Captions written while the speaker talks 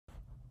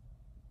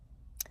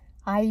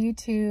Hi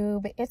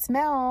YouTube, it's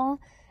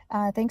Mel.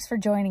 Thanks for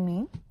joining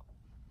me.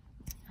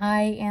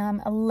 I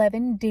am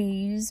 11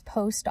 days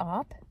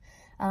post-op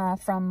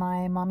from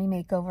my mommy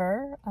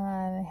makeover.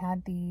 I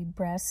had the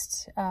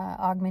breast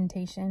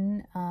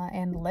augmentation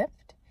and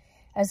lift,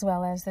 as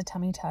well as the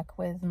tummy tuck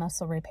with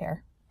muscle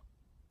repair.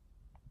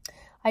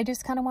 I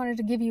just kind of wanted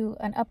to give you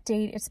an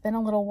update. It's been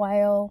a little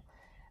while.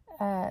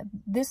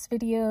 This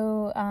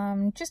video,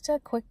 just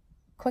a quick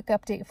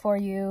update for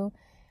you.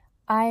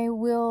 I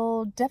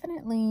will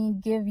definitely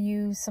give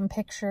you some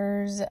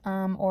pictures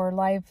or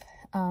live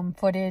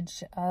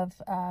footage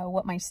of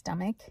what my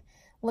stomach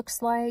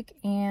looks like,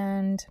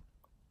 and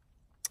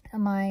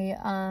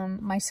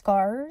my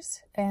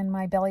scars and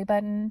my belly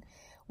button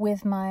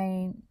with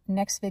my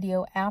next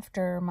video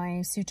after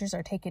my sutures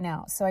are taken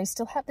out. So I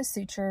still have the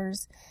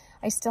sutures,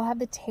 I still have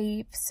the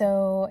tape,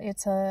 so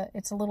it's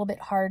a little bit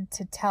hard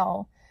to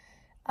tell.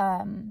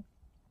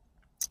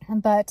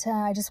 But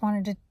I just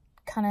wanted to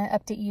kind of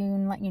update you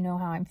and let you know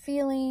how I'm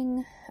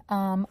feeling.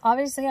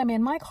 Obviously I'm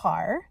in my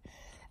car.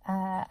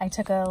 I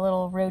took a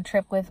little road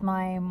trip with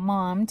my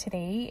mom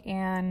today,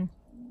 and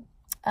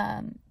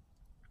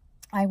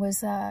I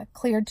was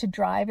cleared to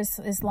drive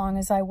as long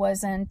as I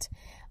wasn't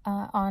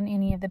on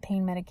any of the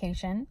pain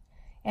medication.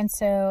 And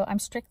so I'm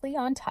strictly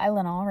on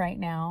Tylenol right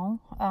now,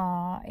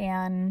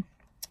 and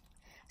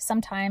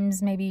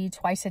sometimes maybe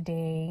twice a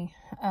day.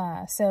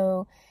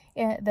 So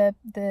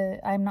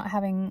I'm not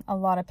having a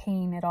lot of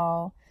pain at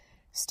all.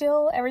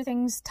 Still,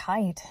 everything's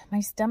tight.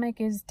 My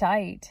stomach is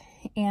tight.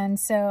 And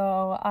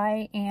so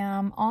I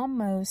am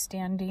almost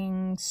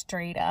standing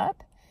straight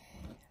up.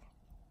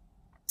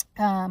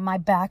 My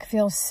back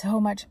feels so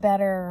much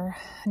better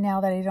now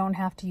that I don't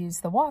have to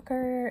use the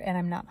walker and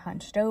I'm not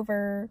hunched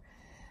over.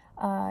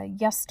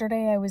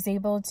 Yesterday I was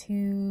able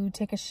to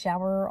take a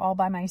shower all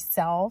by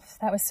myself.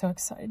 That was so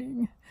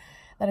exciting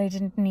that I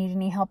didn't need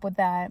any help with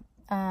that.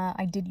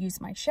 I did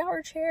use my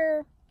shower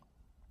chair.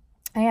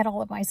 I had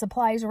all of my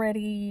supplies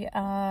ready,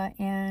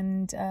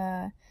 and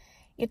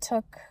it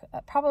took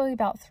probably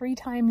about 3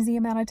 times the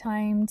amount of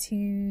time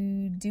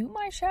to do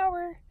my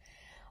shower,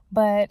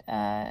 but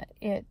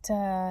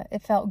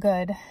it felt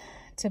good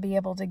to be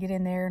able to get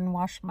in there and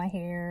wash my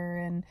hair,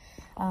 and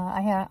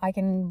I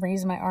can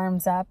raise my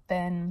arms up,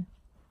 and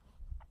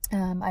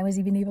I was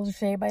even able to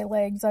shave my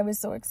legs. I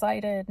was so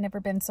excited. Never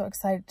been so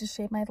excited to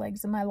shave my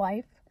legs in my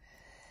life.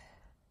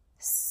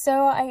 So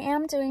I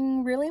am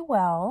doing really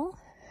well.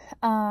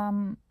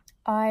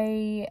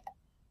 I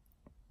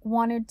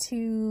wanted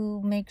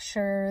to make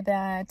sure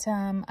that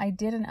I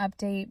did an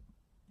update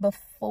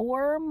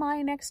before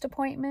my next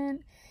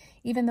appointment,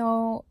 even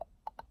though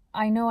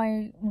I know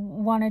I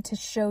wanted to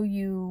show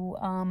you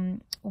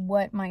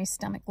what my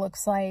stomach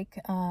looks like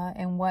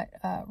and what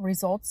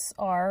results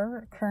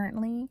are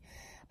currently.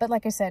 But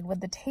like I said,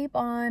 with the tape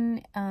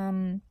on,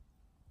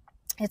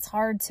 it's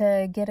hard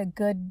to get a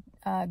good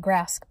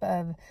grasp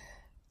of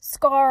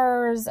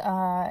scars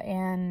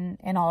and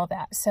all of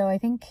that. So I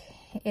think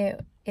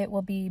it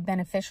will be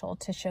beneficial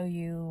to show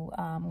you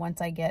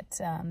once I get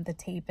the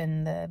tape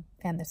and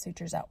the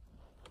sutures out.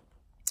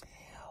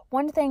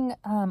 One thing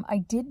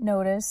I did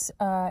notice,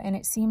 and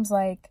it seems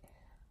like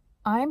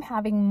I'm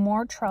having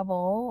more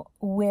trouble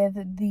with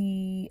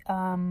the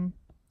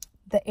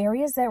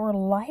areas that were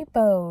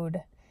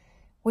lipoed,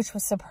 which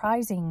was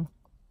surprising.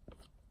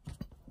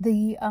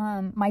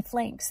 My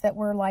flanks that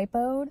were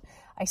lipoed,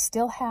 I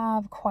still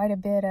have quite a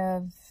bit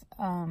of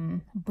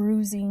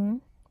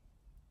bruising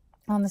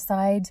on the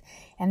sides,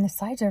 and the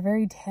sides are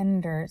very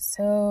tender,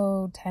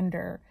 so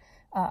tender.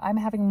 I'm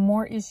having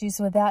more issues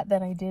with that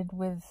than I did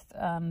with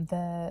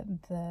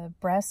the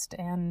breast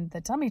and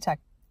the tummy tuck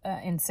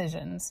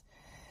incisions.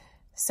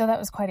 So that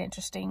was quite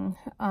interesting.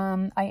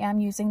 I am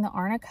using the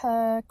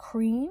Arnica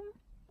cream,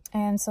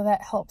 and so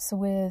that helps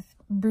with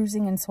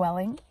bruising and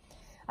swelling.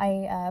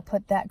 I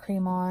put that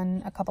cream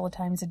on a couple of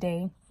times a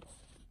day.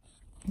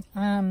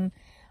 I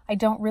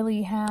don't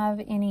really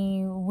have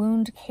any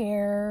wound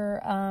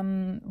care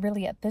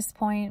really at this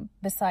point,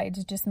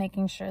 besides just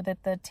making sure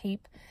that the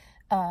tape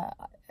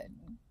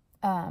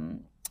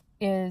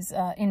is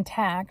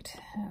intact,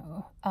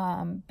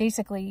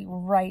 basically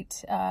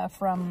right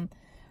from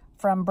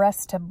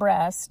breast to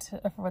breast,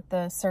 what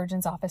the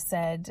surgeon's office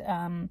said,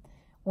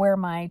 where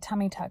my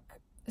tummy tuck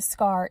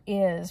scar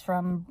is,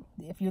 from,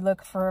 if you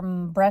look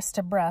from breast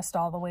to breast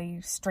all the way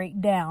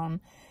straight down.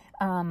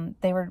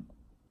 They were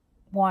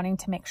wanting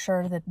to make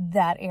sure that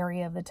that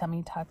area of the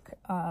tummy tuck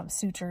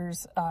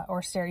sutures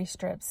or steri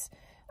strips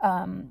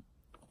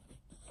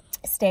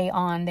stay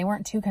on. They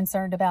weren't too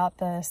concerned about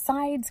the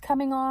sides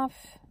coming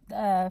off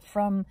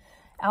from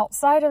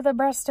outside of the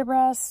breast to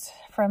breast,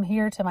 from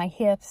here to my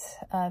hips,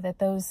 that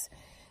those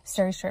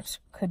steri strips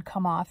could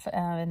come off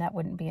and that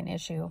wouldn't be an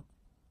issue.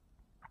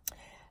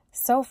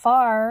 So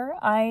far,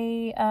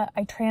 I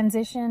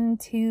transitioned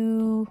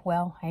to,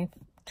 well, I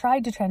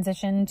tried to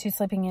transition to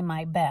sleeping in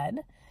my bed.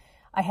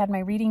 I had my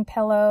reading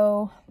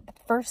pillow. The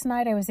first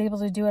night I was able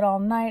to do it all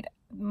night.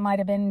 Might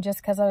have been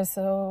just because I was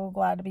so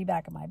glad to be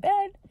back in my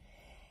bed.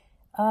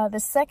 The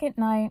second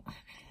night,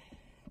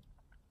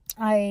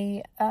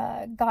 I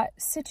got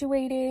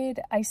situated.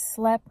 I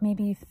slept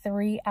maybe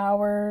 3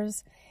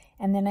 hours,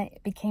 and then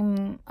it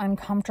became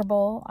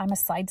uncomfortable. I'm a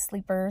side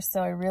sleeper,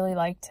 so I really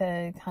like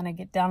to kind of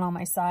get down on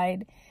my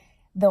side,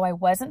 though I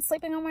wasn't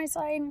sleeping on my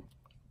side.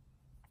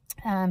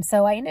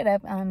 So I ended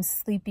up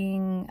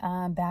sleeping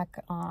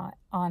back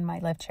on my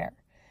lift chair.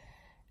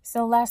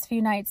 So last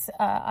few nights,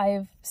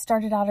 I've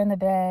started out in the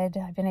bed.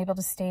 I've been able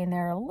to stay in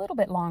there a little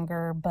bit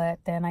longer, but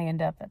then I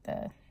end up at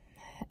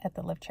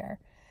the lift chair.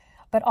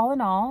 But all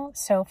in all,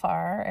 so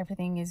far,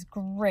 everything is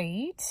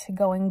great,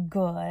 going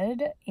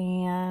good,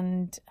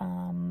 and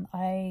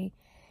I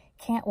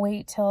can't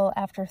wait till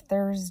after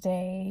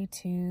Thursday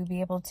to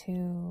be able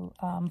to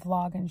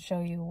vlog and show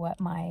you what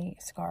my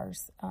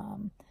scars,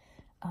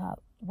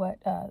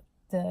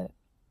 the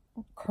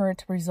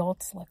current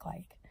results look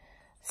like.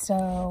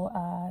 So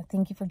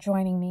thank you for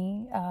joining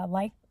me.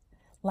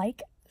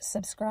 Like,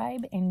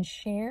 subscribe, and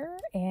share,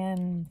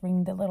 and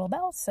ring the little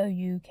bell so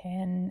you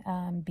can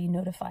be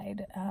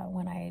notified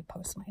when I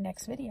post my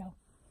next video.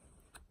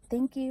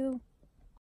 Thank you.